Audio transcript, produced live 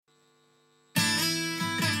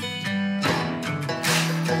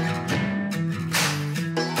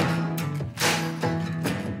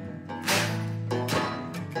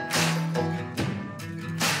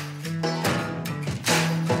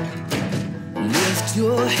Lift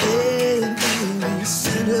your head, weary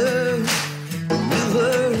sinner. The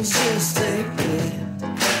river's just ahead.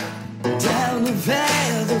 Down the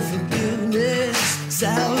path of forgiveness,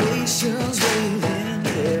 salvation's waiting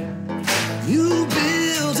there. You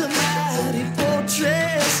build a mighty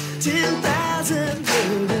fortress, 10,000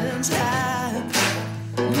 buildings high.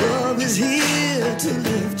 Love is here to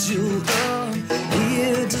lift you up,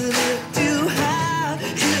 here to lift you high.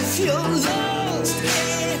 If you're lost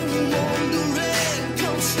and wandering,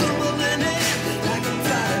 come stumbling in like a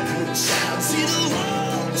prodigal child. See the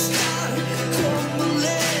walls start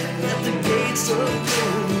crumbling at the gates of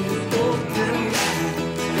glory open wide.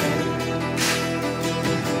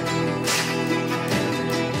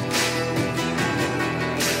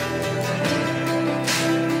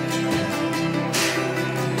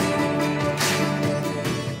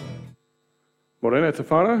 Morena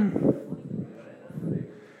Tefano.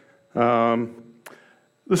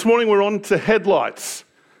 This morning we're on to headlights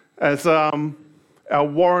as our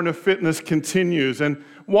Warren of Fitness continues. And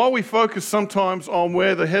while we focus sometimes on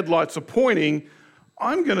where the headlights are pointing,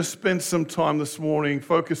 I'm going to spend some time this morning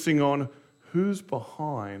focusing on who's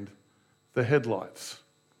behind the headlights.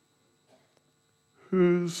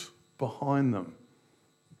 Who's behind them?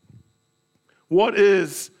 What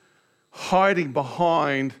is hiding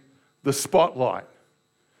behind the spotlight?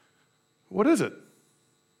 What is it?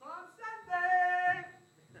 On Sunday!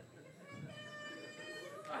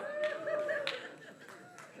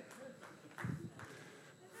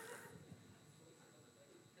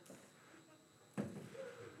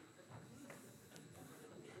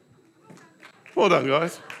 Well done,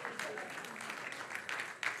 guys.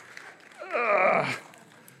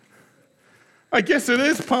 I guess it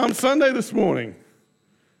is Palm Sunday this morning.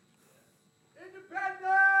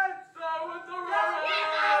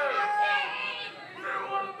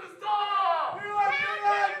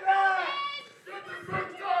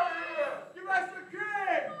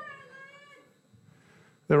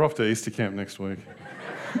 They're off to Easter camp next week.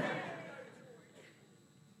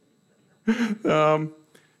 Yeah,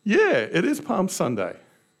 it is Palm Sunday.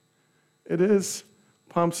 It is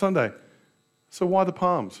Palm Sunday. So why the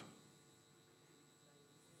palms?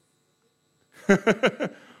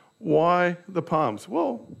 Why the palms?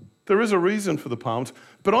 Well, there is a reason for the palms,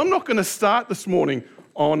 but I'm not going to start this morning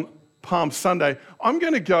on Palm Sunday. I'm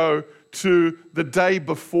going to go to the day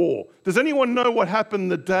before. Does anyone know what happened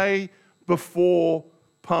the day before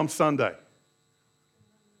Palm Sunday?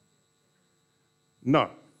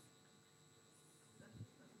 No.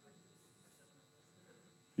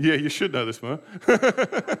 Yeah, you should know this, man.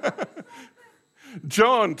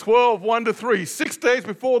 John 12, 1-3. 6 days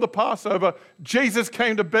before the Passover, Jesus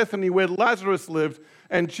came to Bethany where Lazarus lived,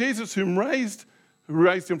 and Jesus who raised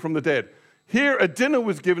him from the dead. Here a dinner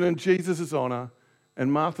was given in Jesus' honor,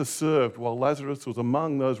 and Martha served while Lazarus was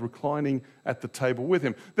among those reclining at the table with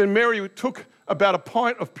him. Then Mary took about a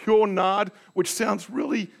pint of pure nard, which sounds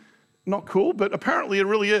really not cool, but apparently it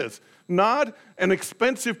really is. Nard, an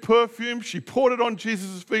expensive perfume. She poured it on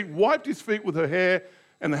Jesus' feet, wiped his feet with her hair,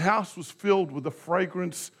 and the house was filled with the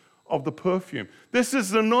fragrance of the perfume. This is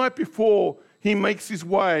the night before he makes his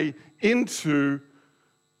way into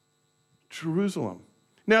Jerusalem.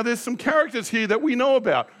 Now, there's some characters here that we know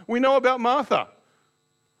about. We know about Martha.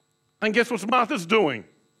 And guess what Martha's doing?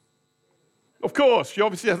 Of course, she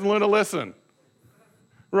obviously hasn't learned a lesson.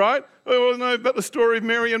 Right? We all know about the story of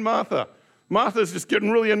Mary and Martha. Martha's just getting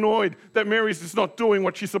really annoyed that Mary's just not doing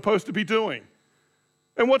what she's supposed to be doing.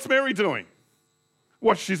 And what's Mary doing?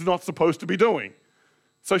 What she's not supposed to be doing.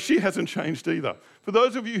 So she hasn't changed either. For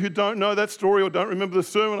those of you who don't know that story or don't remember the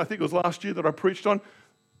sermon, I think it was last year that I preached on,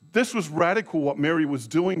 this was radical what Mary was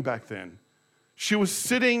doing back then. She was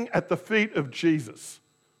sitting at the feet of Jesus.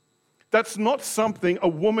 That's not something a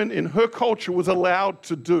woman in her culture was allowed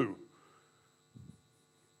to do.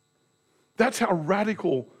 That's how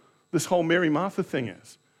radical this whole Mary-Martha thing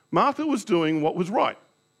is. Martha was doing what was right,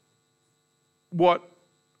 what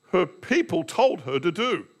her people told her to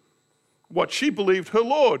do, what she believed her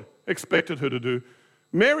Lord expected her to do.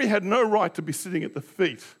 Mary had no right to be sitting at the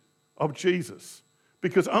feet of Jesus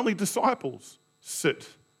because only disciples sit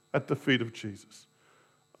at the feet of Jesus.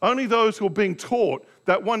 Only those who are being taught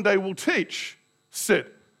that one day will teach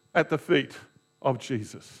sit at the feet of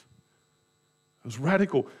Jesus. It was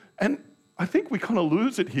radical. And I think we kind of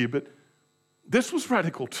lose it here, but this was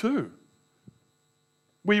radical too.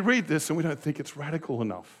 We read this and we don't think it's radical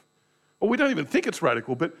enough. Or we don't even think it's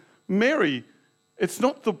radical, but Mary, it's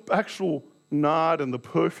not the actual nard and the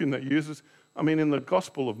perfume that uses. I mean, in the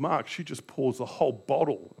Gospel of Mark, she just pours the whole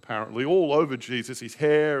bottle, apparently, all over Jesus, his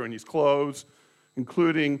hair and his clothes,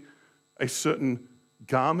 including a certain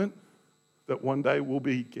garment that one day will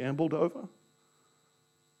be gambled over,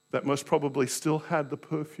 that most probably still had the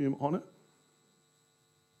perfume on it.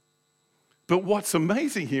 But what's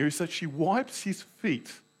amazing here is that she wipes his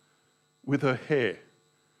feet with her hair.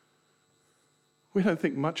 We don't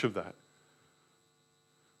think much of that.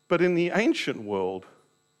 But in the ancient world,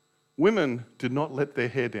 women did not let their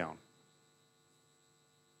hair down.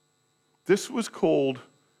 This was called,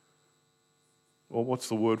 or what's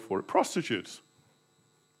the word for it? Prostitutes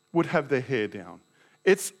would have their hair down.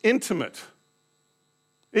 It's intimate.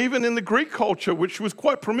 Even in the Greek culture, which was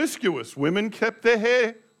quite promiscuous, women kept their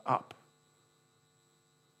hair up.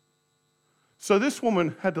 So this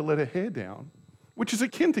woman had to let her hair down, which is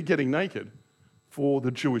akin to getting naked for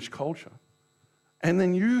the Jewish culture, and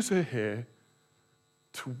then use her hair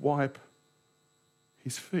to wipe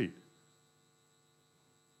his feet.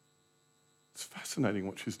 It's fascinating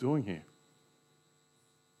what she's doing here.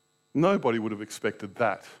 Nobody would have expected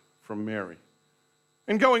that from Mary.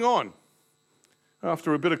 And going on,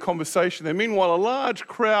 after a bit of conversation there, meanwhile, a large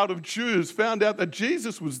crowd of Jews found out that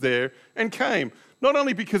Jesus was there and came, not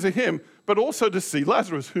only because of him, but also to see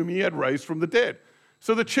Lazarus, whom he had raised from the dead.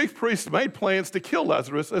 So the chief priests made plans to kill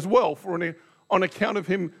Lazarus as well, on account of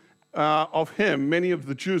him. Many of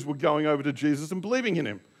the Jews were going over to Jesus and believing in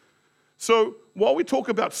him. So while we talk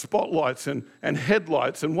about spotlights and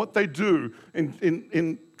headlights and what they do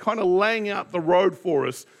in kind of laying out the road for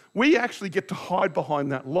us, we actually get to hide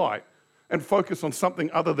behind that light and focus on something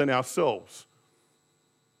other than ourselves.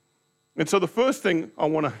 And so the first thing I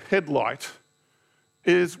want to headlight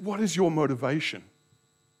is, what is your motivation?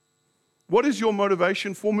 What is your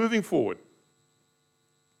motivation for moving forward?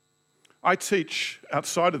 I teach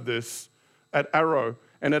outside of this at Arrow,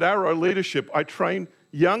 and at Arrow Leadership, I train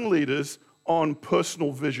young leaders on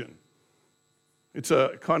personal vision. It's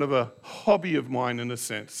a kind of a hobby of mine in a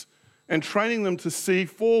sense, and training them to see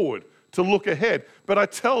forward, to look ahead. But I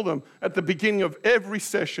tell them at the beginning of every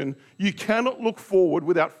session, you cannot look forward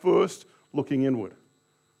without first looking inward.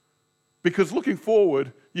 Because looking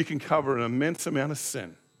forward, you can cover an immense amount of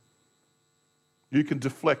sin. You can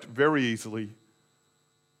deflect very easily.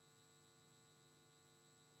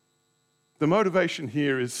 The motivation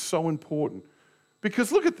here is so important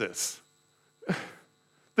because look at this.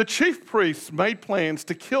 The chief priests made plans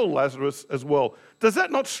to kill Lazarus as well. Does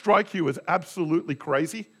that not strike you as absolutely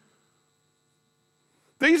crazy?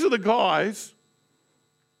 These are the guys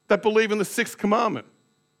that believe in the sixth commandment,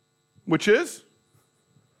 which is?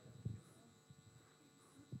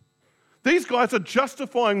 These guys are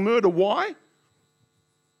justifying murder. Why?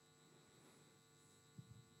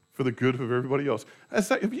 For the good of everybody else.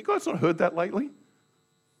 Have you guys not heard that lately?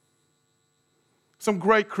 Some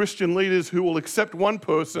great Christian leaders who will accept one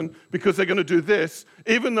person because they're going to do this,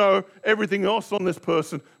 even though everything else on this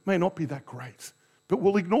person may not be that great. But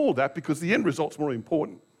we'll ignore that because the end result's more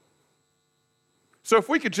important. So if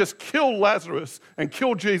we could just kill Lazarus and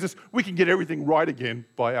kill Jesus, we can get everything right again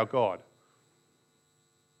by our God.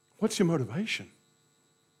 What's your motivation?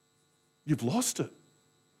 You've lost it.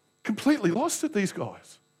 Completely lost it, these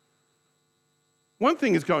guys. One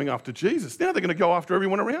thing is going after Jesus. Now they're going to go after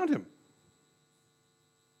everyone around him.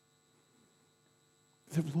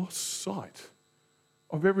 They've lost sight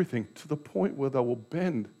of everything to the point where they will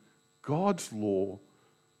bend God's law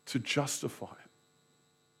to justify it.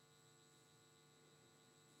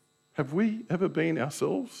 Have we ever been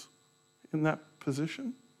ourselves in that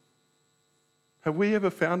position? Have we ever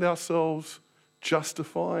found ourselves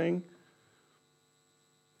justifying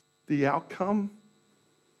the outcome,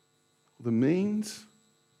 the means?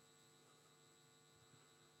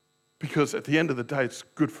 Because at the end of the day, it's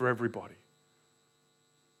good for everybody.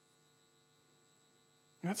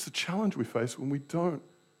 And that's the challenge we face when we don't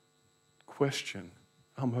question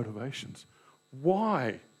our motivations.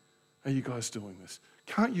 Why are you guys doing this?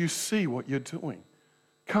 Can't you see what you're doing?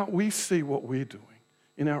 Can't we see what we're doing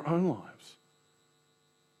in our own lives?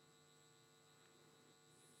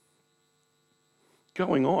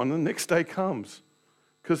 Going on, the next day comes,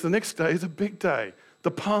 because the next day is a big day.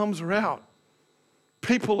 The palms are out.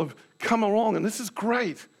 People have come along, and this is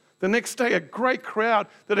great. The next day, a great crowd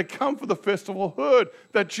that had come for the festival heard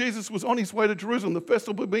that Jesus was on his way to Jerusalem, the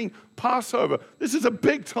festival being Passover. This is a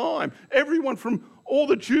big time. Everyone from all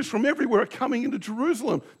the Jews from everywhere are coming into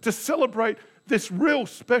Jerusalem to celebrate this real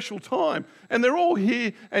special time. And they're all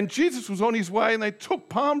here, and Jesus was on his way, and they took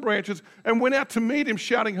palm branches and went out to meet him,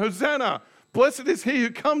 shouting, Hosanna! Blessed is he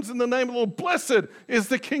who comes in the name of the Lord. Blessed is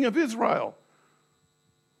the King of Israel.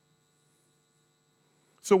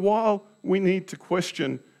 So while we need to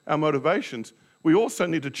question our motivations, we also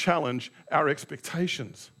need to challenge our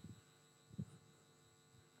expectations.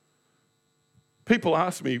 People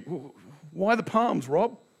ask me, Why the palms,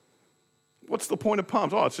 Rob? What's the point of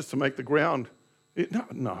palms? Oh, it's just to make the ground.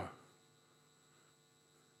 No.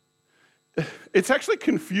 It's actually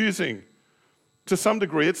confusing to some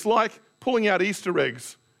degree. It's like pulling out Easter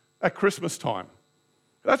eggs at Christmas time.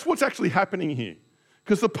 That's what's actually happening here.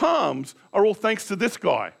 Because the palms are all thanks to this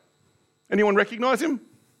guy. Anyone recognize him?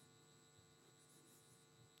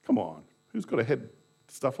 Come on. Who's got a head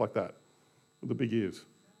stuff like that with the big ears?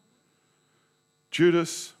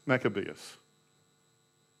 Judas Maccabeus.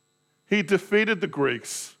 He defeated the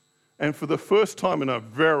Greeks, and for the first time in a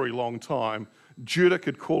very long time, Judah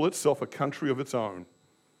could call itself a country of its own.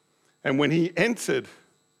 And when he entered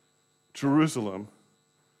Jerusalem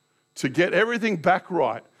to get everything back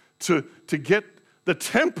right, to get the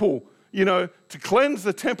temple, to cleanse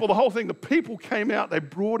the temple, the whole thing, the people came out, they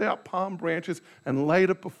brought out palm branches and laid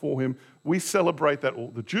it before him. We celebrate that,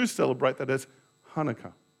 or the Jews celebrate that as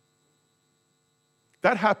Hanukkah.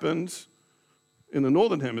 That happens in the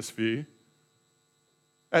northern hemisphere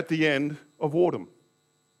at the end of autumn.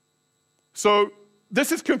 So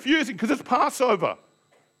this is confusing because it's Passover.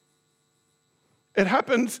 It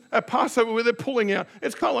happens at Passover where they're pulling out.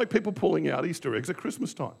 It's kind of like people pulling out Easter eggs at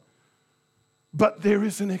Christmas time. But there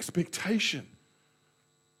is an expectation.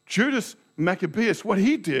 Judas Maccabeus, what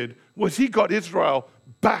he did was he got Israel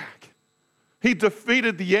back. He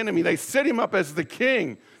defeated the enemy. They set him up as the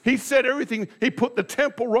king. He said everything. He put the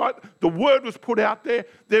temple right. The word was put out there.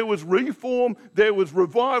 There was reform. There was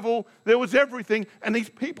revival. There was everything. And these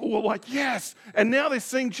people were like, yes. And now they're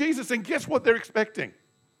seeing Jesus. And guess what they're expecting?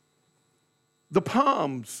 The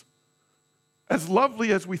palms, as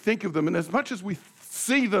lovely as we think of them and as much as we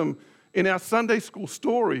see them in our Sunday school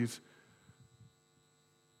stories,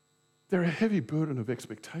 they're a heavy burden of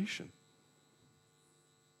expectation.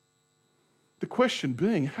 The question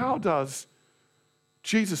being, how does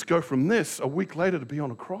Jesus go from this a week later to be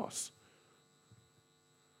on a cross?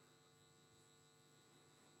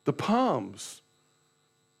 The palms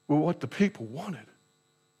were what the people wanted.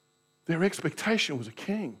 Their expectation was a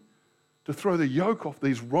king to throw the yoke off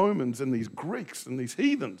these Romans and these Greeks and these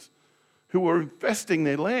heathens who were infesting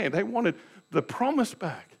their land. They wanted the promise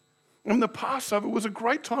back. And the Passover was a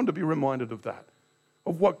great time to be reminded of that,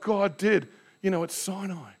 of what God did, at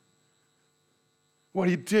Sinai. What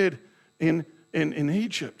he did in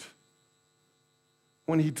Egypt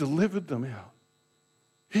when he delivered them out.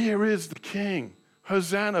 Here is the king.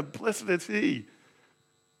 Hosanna, blessed is he.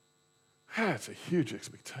 That's a huge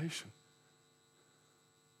expectation.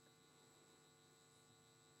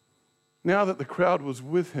 Now that the crowd was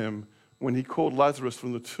with him when he called Lazarus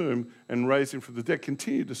from the tomb and raised him from the dead,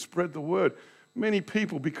 continued to spread the word. Many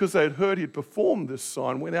people, because they had heard he had performed this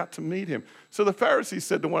sign, went out to meet him. So the Pharisees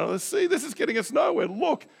said to one another, see, this is getting us nowhere.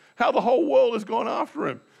 Look how the whole world has gone after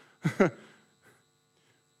him.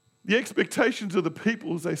 The expectations of the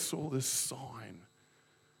people as they saw this sign.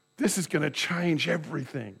 This is going to change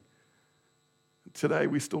everything. Today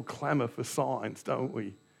we still clamor for signs, don't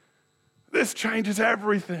we? This changes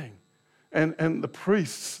everything. And the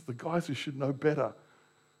priests, the guys who should know better,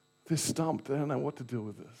 they're stumped. They don't know what to do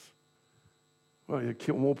with this. Well, you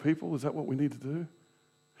kill more people? Is that what we need to do?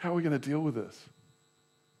 How are we going to deal with this?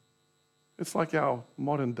 It's like our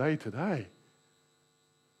modern day today.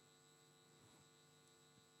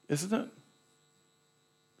 Isn't it?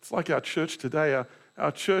 It's like our church today.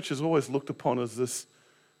 Our church is always looked upon as this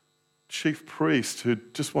chief priest who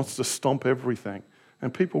just wants to stomp everything.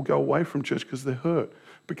 And people go away from church because they're hurt,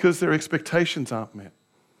 because their expectations aren't met.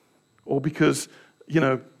 Or because,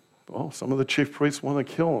 some of the chief priests want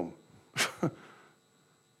to kill them.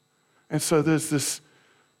 And so there's this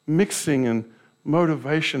mixing and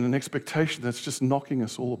motivation and expectation that's just knocking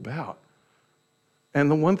us all about.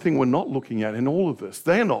 And the one thing we're not looking at in all of this,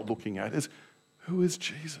 they're not looking at, is who is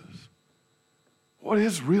Jesus? What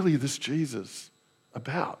is really this Jesus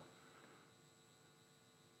about?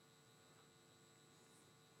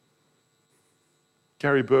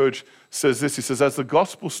 Gary Burge says this, he says, as the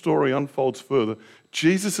gospel story unfolds further,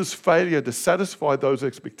 Jesus' failure to satisfy those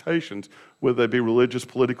expectations, whether they be religious,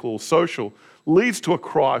 political, or social, leads to a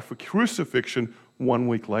cry for crucifixion 1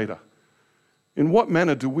 week later. In what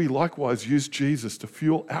manner do we likewise use Jesus to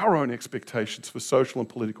fuel our own expectations for social and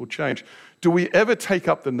political change? Do we ever take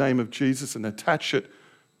up the name of Jesus and attach it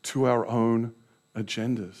to our own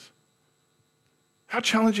agendas? How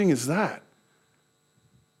challenging is that?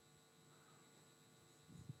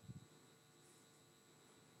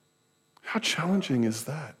 How challenging is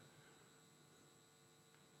that?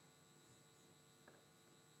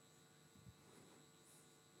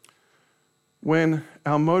 When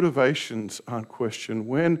our motivations aren't questioned,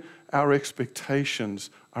 when our expectations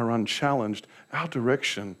are unchallenged, our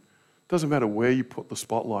direction Doesn't matter where you put the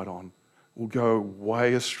spotlight on, will go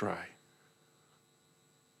way astray.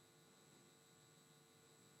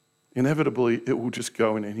 Inevitably, it will just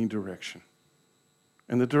go in any direction.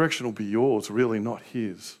 And the direction will be yours, really, not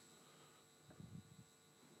his.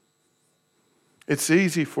 It's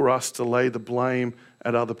easy for us to lay the blame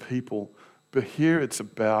at other people, but here it's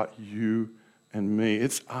about you and me.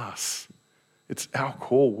 It's us. It's our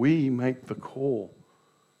call. We make the call.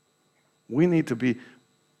 We need to be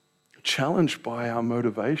challenged by our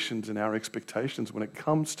motivations and our expectations when it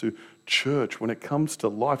comes to church, when it comes to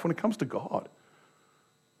life, when it comes to God.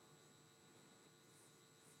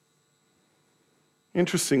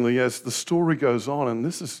 Interestingly, as the story goes on, and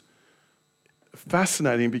this is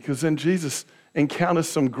fascinating because then Jesus encounters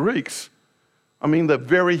some Greeks. I mean, the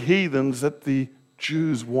very heathens that the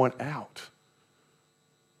Jews want out.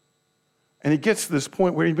 And he gets to this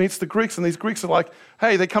point where he meets the Greeks, and these Greeks are like,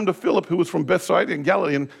 hey, they come to Philip, who was from Bethsaida in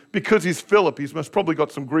Galilee, and because he's Philip, he's most probably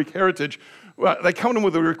got some Greek heritage. They come to him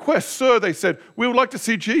with a request. Sir, they said, we would like to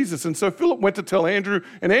see Jesus. And so Philip went to tell Andrew,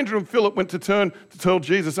 and Andrew and Philip went to tell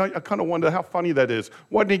Jesus. I kind of wonder how funny that is.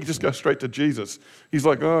 Why didn't he just go straight to Jesus? He's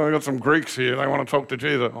like, oh, I got some Greeks here. They want to talk to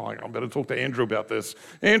Jesus. I'm like, I better talk to Andrew about this.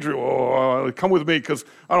 Andrew, come with me because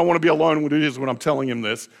I don't want to be alone with Jesus when I'm telling him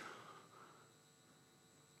this.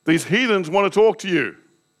 These heathens want to talk to you.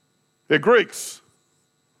 They're Greeks.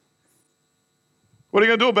 What are you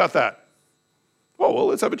going to do about that? Oh, well,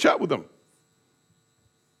 let's have a chat with them.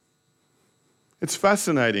 It's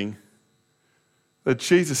fascinating that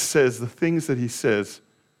Jesus says the things that he says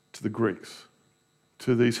to the Greeks,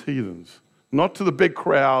 to these heathens, not to the big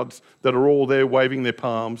crowds that are all there waving their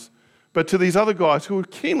palms, but to these other guys who are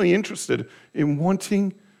keenly interested in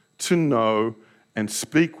wanting to know and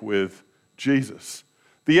speak with Jesus.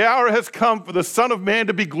 The hour has come for the Son of Man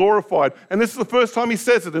to be glorified. And this is the first time he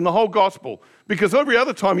says it in the whole gospel. Because every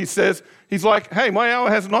other time he says, he's like, hey, my hour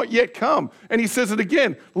has not yet come. And he says it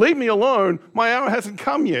again, leave me alone, my hour hasn't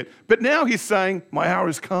come yet. But now he's saying, my hour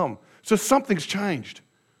has come. So something's changed.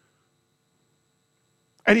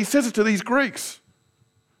 And he says it to these Greeks.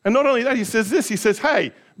 And not only that, he says this, he says,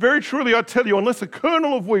 hey, very truly I tell you, unless a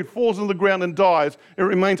kernel of wheat falls in the ground and dies, it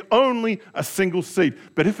remains only a single seed.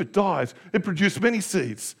 But if it dies, it produces many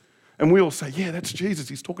seeds. And we all say, yeah, that's Jesus.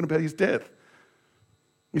 He's talking about his death.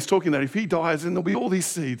 He's talking that if he dies, then there'll be all these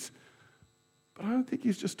seeds. But I don't think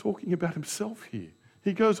he's just talking about himself here.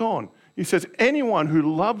 He goes on. He says, anyone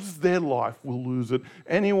who loves their life will lose it.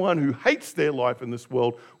 Anyone who hates their life in this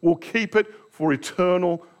world will keep it for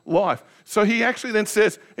eternal life. So he actually then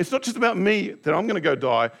says, it's not just about me that I'm going to go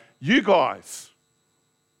die. You guys,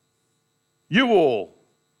 you all,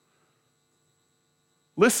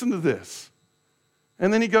 listen to this.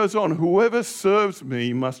 And then he goes on, whoever serves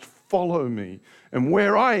me must follow me. And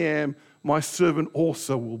where I am, my servant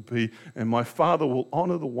also will be. And my Father will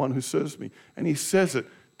honor the one who serves me. And he says it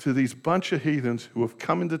to these bunch of heathens who have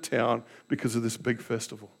come into town because of this big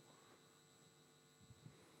festival.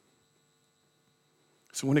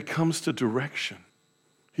 So when it comes to direction,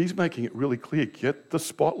 he's making it really clear. Get the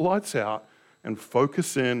spotlights out and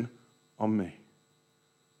focus in on me.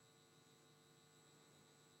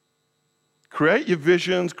 Create your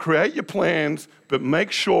visions, create your plans, but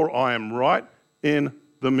make sure I am right in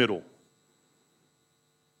the middle.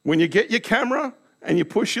 When you get your camera and you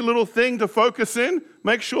push your little thing to focus in,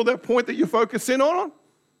 make sure that point that you focus in on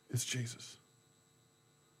is Jesus.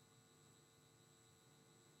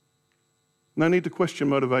 No need to question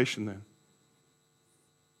motivation then.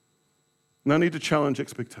 No need to challenge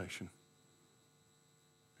expectation.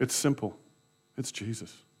 It's simple. It's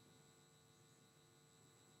Jesus.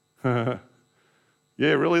 Yeah,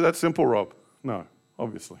 really that simple, Rob? No,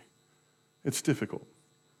 obviously. It's difficult.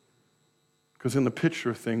 Because in the picture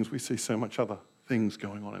of things, we see so much other things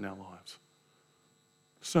going on in our lives.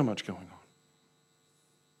 So much going on.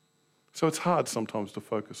 So it's hard sometimes to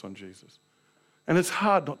focus on Jesus. And it's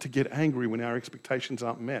hard not to get angry when our expectations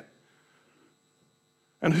aren't met.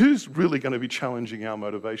 And who's really going to be challenging our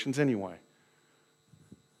motivations anyway?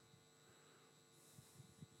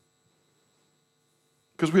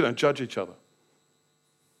 Because we don't judge each other.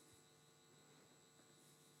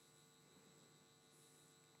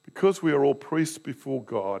 Because we are all priests before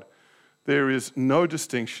God, there is no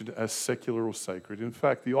distinction as secular or sacred. In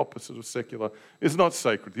fact, the opposite of secular is not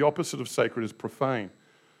sacred. The opposite of sacred is profane.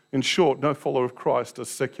 In short, no follower of Christ does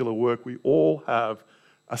secular work. We all have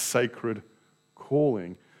a sacred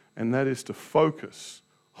calling, and that is to focus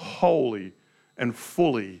wholly and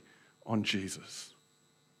fully on Jesus.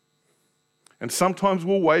 And sometimes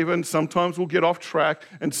we'll waver, and sometimes we'll get off track,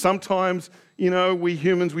 and sometimes, we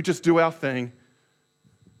humans, we just do our thing.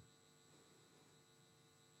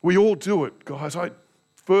 We all do it, guys.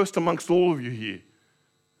 First amongst all of you here.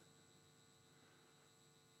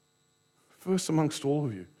 First amongst all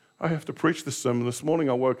of you. I have to preach this sermon. This morning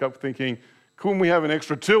I woke up thinking, couldn't we have an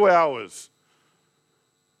extra 2 hours?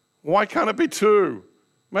 Why can't it be 2?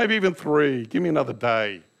 Maybe even 3. Give me another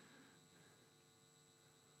day.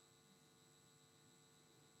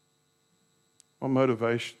 What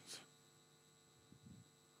motivations?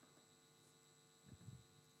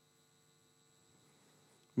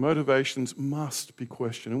 Motivations must be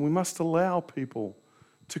questioned, and we must allow people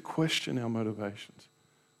to question our motivations.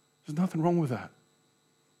 There's nothing wrong with that.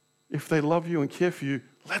 If they love you and care for you,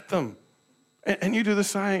 let them. And you do the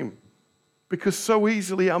same. Because so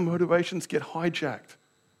easily our motivations get hijacked.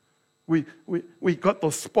 We got the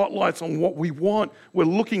spotlights on what we want. We're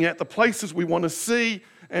looking at the places we want to see,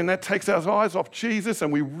 and that takes our eyes off Jesus,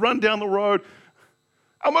 and we run down the road.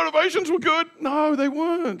 Our motivations were good. No, they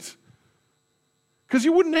weren't. Because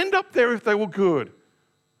you wouldn't end up there if they were good.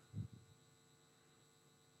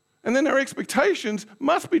 And then our expectations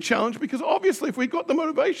must be challenged, because obviously if we got the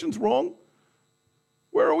motivations wrong,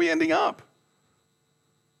 where are we ending up?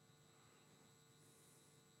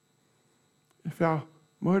 If our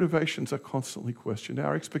motivations are constantly questioned,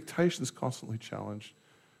 our expectations constantly challenged,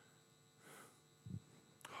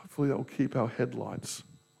 hopefully that will keep our headlights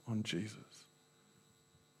on Jesus.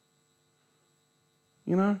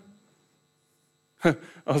 You know? I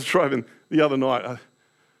was driving the other night.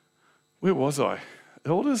 Where was I?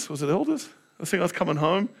 Elders? Was it Elders? I think I was coming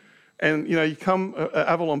home, and you come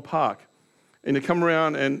Avalon Park, and you come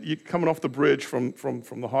around, and you're coming off the bridge from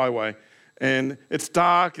the highway, and it's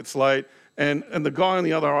dark, it's late, and the guy on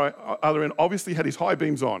the other end obviously had his high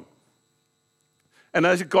beams on. And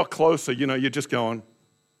as it got closer, you're just going,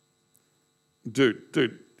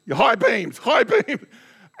 dude, your high beams.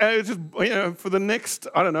 And it's just, for the next,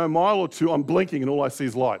 mile or two, I'm blinking and all I see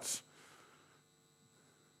is lights.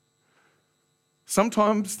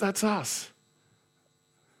 Sometimes that's us.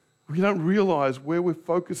 We don't realize where we're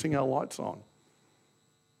focusing our lights on.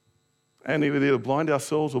 And we either blind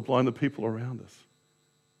ourselves or blind the people around us.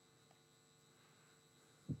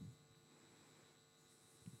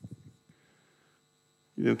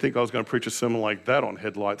 You didn't think I was going to preach a sermon like that on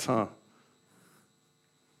headlights, huh?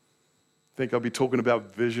 Think I'll be talking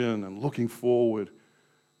about vision and looking forward.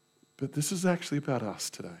 But this is actually about us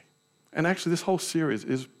today. And actually this whole series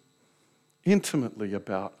is intimately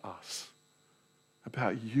about us,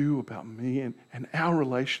 about you, about me, and our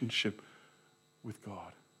relationship with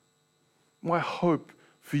God. My hope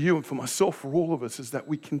for you and for myself, for all of us, is that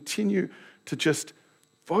we continue to just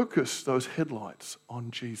focus those headlights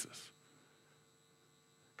on Jesus.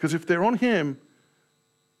 Because if they're on him,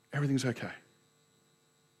 everything's okay.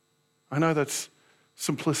 I know that's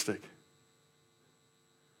simplistic,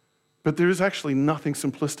 but there is actually nothing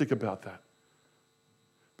simplistic about that.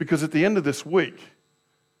 Because at the end of this week,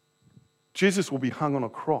 Jesus will be hung on a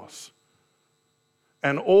cross,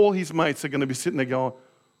 and all his mates are going to be sitting there going,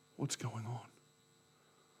 what's going on?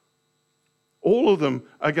 All of them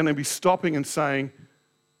are going to be stopping and saying,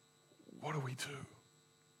 what do we do?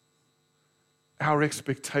 Our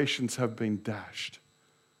expectations have been dashed.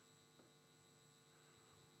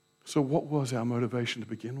 So what was our motivation to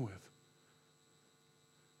begin with?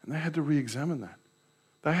 And they had to re-examine that.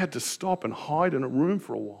 They had to stop and hide in a room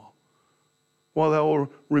for a while they were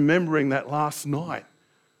remembering that last night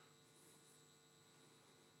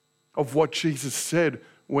of what Jesus said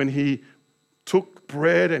when he took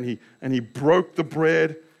bread and he broke the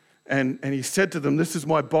bread and he said to them, this is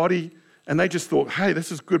my body. And they just thought, hey,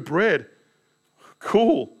 this is good bread.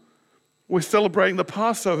 Cool. We're celebrating the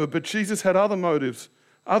Passover, but Jesus had other motives,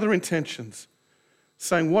 other intentions,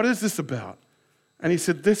 saying, what is this about? And he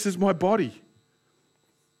said, this is my body.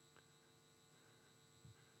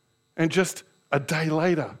 And just a day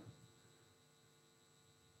later,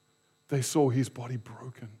 they saw his body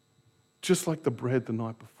broken, just like the bread the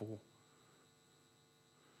night before.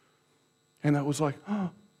 And it was like,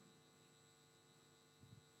 oh,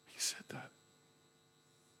 he said that.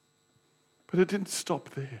 But it didn't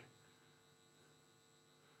stop there.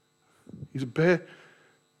 His bread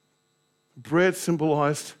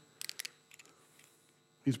symbolized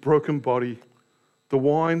his broken body, the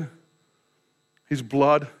wine, his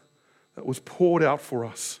blood that was poured out for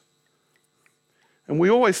us. And we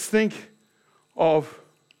always think of,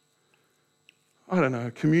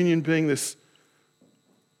 communion being this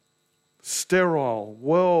sterile,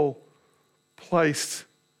 well-placed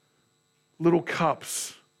little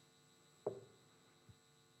cups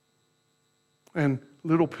and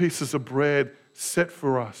little pieces of bread set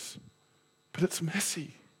for us. But it's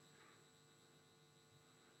messy.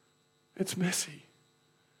 It's messy.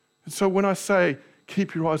 So when I say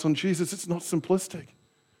keep your eyes on Jesus, it's not simplistic,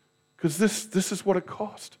 because this is what it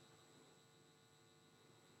cost.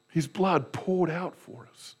 His blood poured out for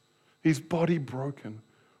us. His body broken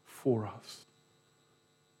for us.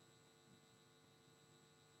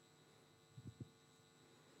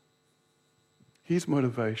 His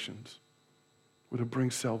motivations were to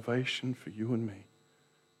bring salvation for you and me.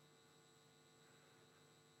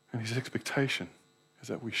 And his expectation is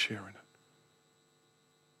that we share in it.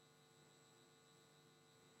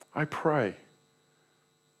 I pray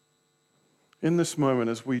in this moment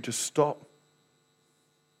as we just stop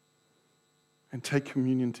and take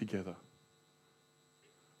communion together,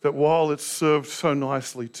 that while it's served so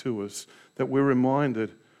nicely to us, that we're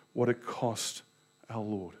reminded what it cost our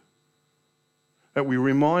Lord. That we're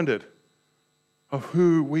reminded of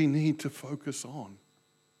who we need to focus on.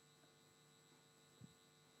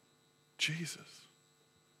 Jesus.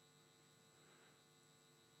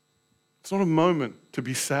 It's not a moment to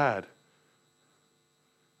be sad.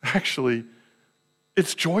 Actually,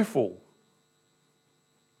 it's joyful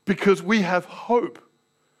because we have hope.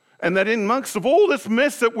 And that in amongst of all this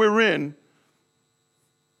mess that we're in,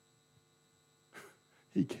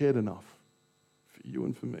 he cared enough for you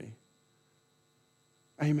and for me.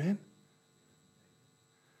 Amen.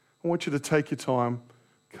 I want you to take your time,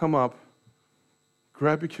 come up,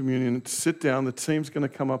 grab your communion, sit down. The team's going to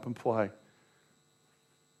come up and play.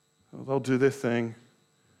 They'll do their thing.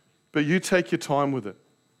 But you take your time with it.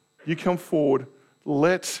 You come forward.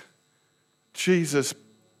 Let Jesus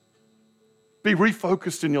be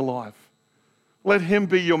refocused in your life. Let him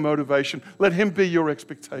be your motivation. Let him be your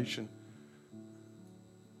expectation.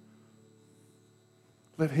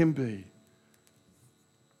 Let him be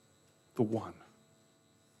the one.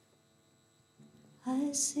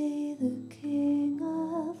 I see the King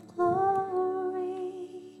of